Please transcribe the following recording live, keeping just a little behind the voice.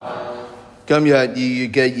今日2月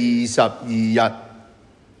嘅22日，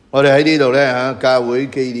我哋喺呢度咧教會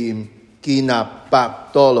紀念建立伯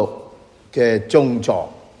多祿嘅宗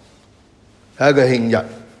座，係一個慶日。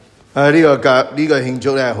呢個慶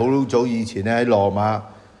祝咧好早以前咧喺羅馬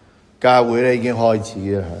教會咧已經開始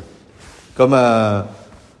嘅啦。咁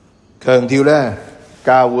強調咧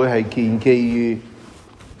教會係建基於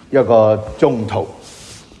一個宗徒。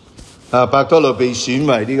伯多祿被選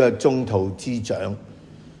為呢個宗徒之長。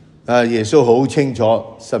耶穌好清楚，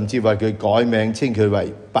甚至為佢改名，稱佢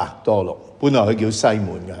為伯多祿。本來佢叫西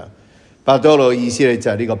門嘅，伯多祿嘅意思咧就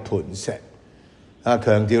係呢個磐石。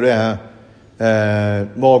強調咧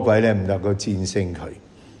魔鬼咧唔能夠戰勝佢，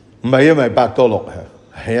唔係因為伯多祿，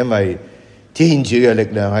係因為天主嘅力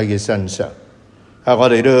量喺佢身上。我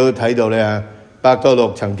哋都睇到咧，伯多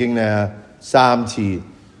祿曾經咧3次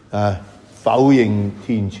否認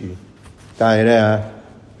天主，但係咧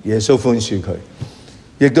耶穌寬恕佢。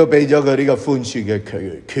亦都俾咗佢呢個寬恕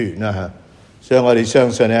嘅權啦，所以我哋相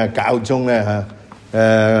信咧教宗咧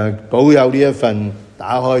保有呢一份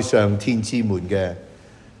打開上天之門嘅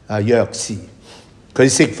鑰匙，佢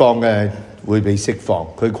釋放嘅會被釋放，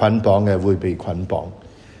佢捆綁嘅會被捆綁。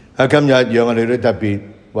今日讓我哋都特別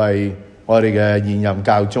為我哋嘅現任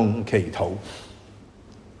教宗祈禱，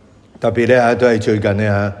特別咧都係最近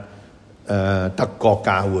咧德國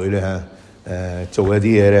教會咧做一啲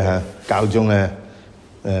嘢咧教宗咧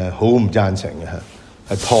好唔贊成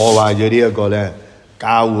嘅，係破壞咗呢一個咧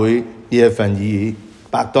教會呢一份以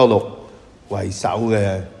伯多祿為首嘅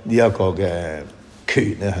呢一個嘅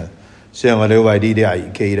權咧，所以我哋為呢啲危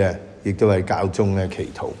機咧，亦都為教宗咧祈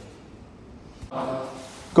禱。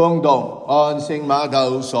恭讀按聖馬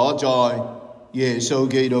竇所載耶穌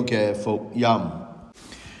基督嘅福音。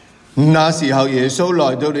那時候耶穌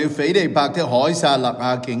來到了斐理伯的凱撒勒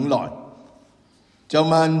雅境內，就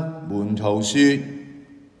問門徒說：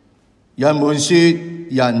人們說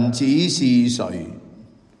人子是誰？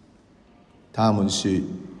他們說：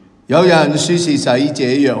有人說是洗者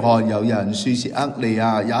若翰，有人說是厄利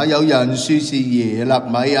亞，也有人說是耶肋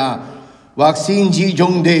米亞或先知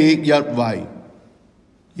中的一位。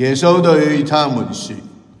耶穌對他們說：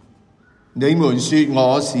你們說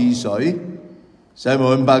我是誰？西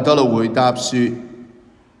門伯多祿回答說：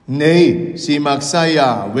你是默西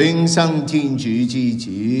亞，永生天主之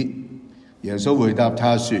子。耶穌回答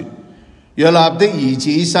他說：約納的兒子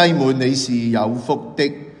西門，你是有福的，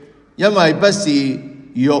因為不是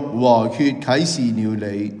肉和血啟示了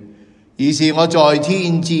你，而是我在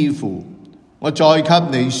天之父。我再給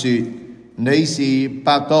你說，你是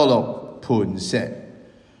伯多祿磐石，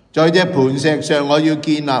在這磐石上我要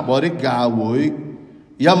建立我的教會，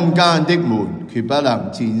陰間的門決不能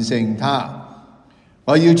戰勝它。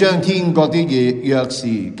我要將天國的鑰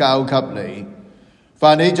匙交給你。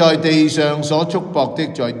凡你在地上所束縛的，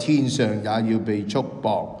在天上也要被束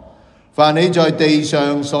縛；凡你在地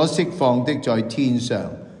上所釋放的，在天上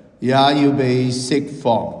也要被釋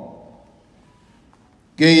放。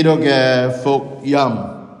基督嘅福音。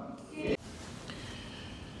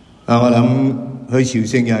我諗去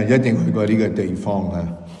朝聖嘅人一定去過呢個地方啊，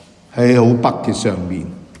喺好北嘅上面，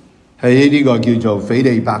喺呢個叫做斐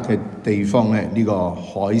理伯嘅地方咧，呢個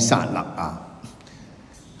凱撒勒雅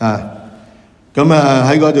咁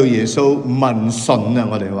喺嗰度耶穌問訊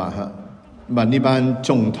我哋話問呢班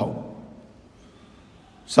宗徒，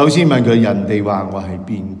首先問佢人哋話我係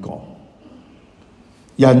邊個？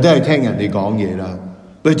人都係聽人哋講嘢啦。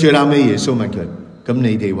不過最後尾耶穌問佢：咁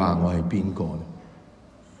你哋話我係邊個咧？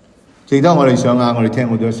值得我哋想下，我哋聽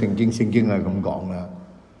好多聖經係咁講啦。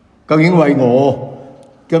究竟為我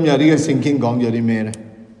今日呢個聖經講咗啲咩咧？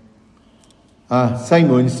西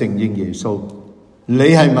門承認耶穌，你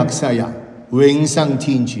係默西亞，永生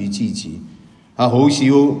天主之子。好少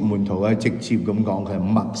門徒直接咁講佢係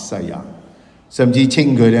默西亞，甚至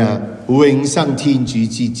稱佢咧永生天主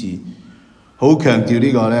之子，好強調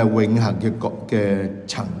呢個咧永恆嘅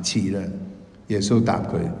層次咧。耶穌答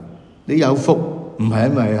佢：你有福，唔係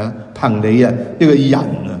因為憑你呢個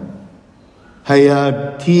人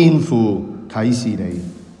係天父啟示你。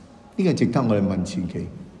呢個值得我哋問自己，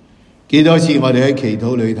幾多次我哋喺祈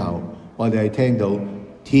禱裏頭，我哋係聽到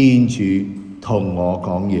天主同我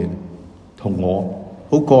講嘢，同我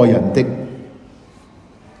好個人的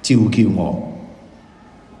召叫我，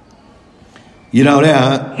然後咧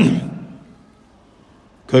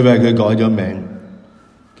佢為佢改咗名。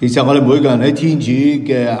其實我哋每個人喺天主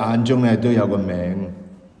嘅眼中咧都有個名，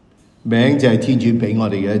名就係天主俾我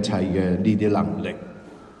哋嘅一切嘅呢啲能力。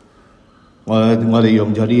我哋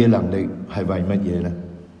用咗呢啲能力係為乜嘢咧？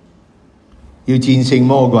要戰勝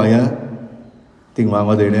魔鬼啊？定話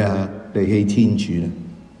我哋咧離棄天主咧？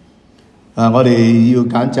我哋要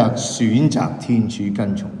揀擇選擇天主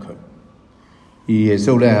跟從佢。而耶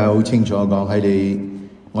穌咧係好清楚講喺你，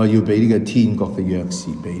我要俾呢個天國嘅鑰匙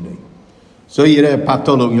俾你。所以咧，伯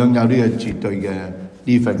多祿擁有呢個絕對嘅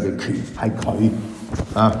呢份嘅權係佢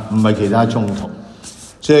唔係其他宗徒。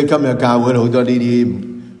所以今日教會好多呢啲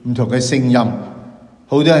唔同嘅聲音，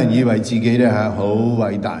好多人以為自己咧係好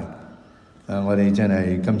偉大。我哋真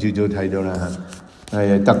係今朝早睇到啦，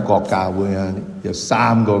德國教會有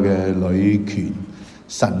3個嘅女權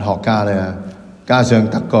神學家咧，加上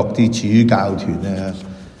德國啲主教團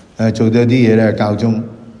咧，做咗啲嘢咧，教宗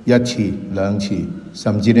1次2次，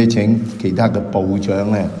甚至咧請其他嘅部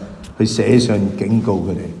長咧去寫信警告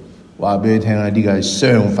佢哋，話俾佢聽呢個係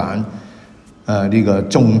相反呢個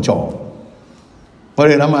宗座。我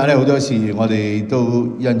哋諗下咧，好多時我哋都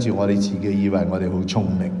因住我哋自己以為我哋好聰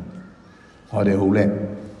明，我哋好叻，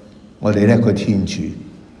我哋叻過天主，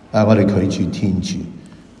我哋拒絕天主。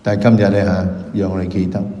但係今日咧讓我哋記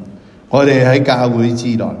得，我哋喺教會之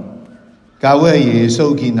內，教會係耶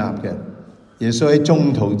穌建立嘅，耶穌喺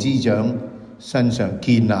宗徒之長身上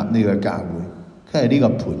建立呢個教會，佢係呢個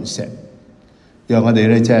磐石，讓我哋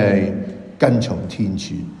咧真係跟從天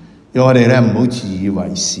主，讓我哋咧唔好自以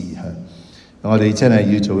為是，我哋真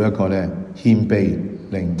係要做一個咧謙卑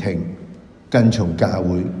聆聽跟從教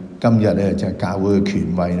會。今日咧就係教會嘅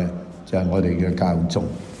權威咧，就係我哋嘅教宗。